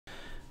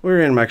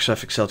We're in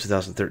Microsoft Excel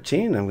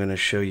 2013. I'm going to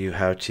show you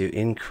how to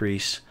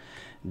increase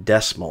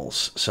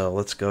decimals. So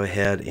let's go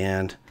ahead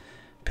and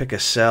pick a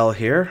cell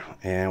here,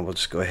 and we'll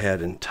just go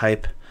ahead and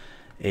type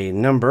a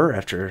number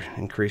after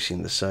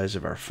increasing the size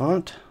of our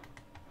font.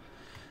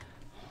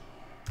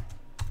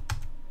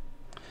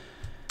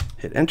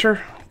 Hit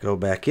enter, go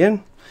back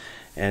in,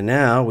 and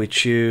now we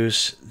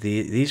choose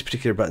these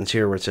particular buttons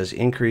here where it says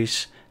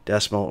increase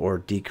decimal or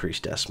decrease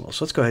decimal.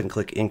 So let's go ahead and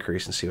click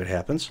increase and see what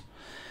happens.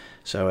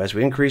 So as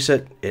we increase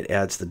it, it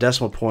adds the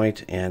decimal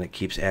point and it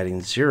keeps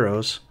adding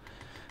zeros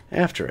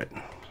after it.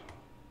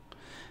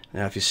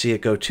 Now if you see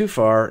it go too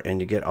far and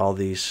you get all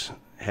these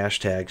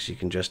hashtags, you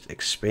can just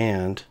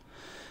expand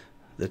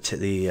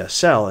the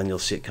cell and you'll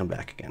see it come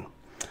back again.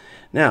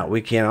 Now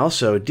we can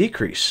also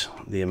decrease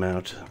the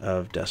amount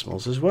of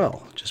decimals as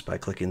well, just by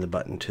clicking the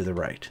button to the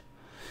right.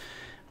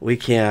 We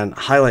can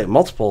highlight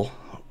multiple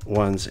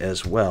ones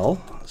as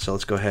well. So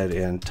let's go ahead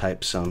and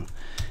type some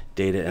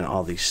data in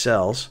all these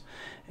cells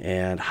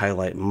and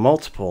highlight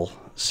multiple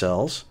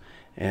cells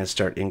and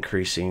start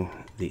increasing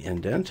the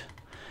indent.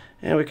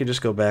 And we can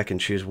just go back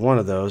and choose one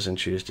of those and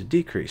choose to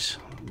decrease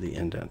the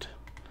indent.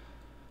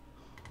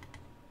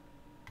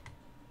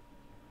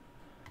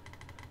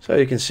 So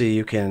you can see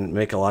you can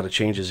make a lot of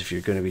changes if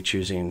you're going to be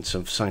choosing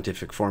some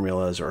scientific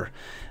formulas or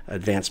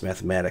advanced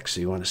mathematics.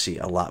 So you want to see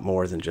a lot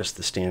more than just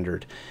the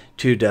standard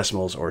 2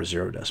 decimals or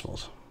 0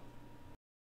 decimals.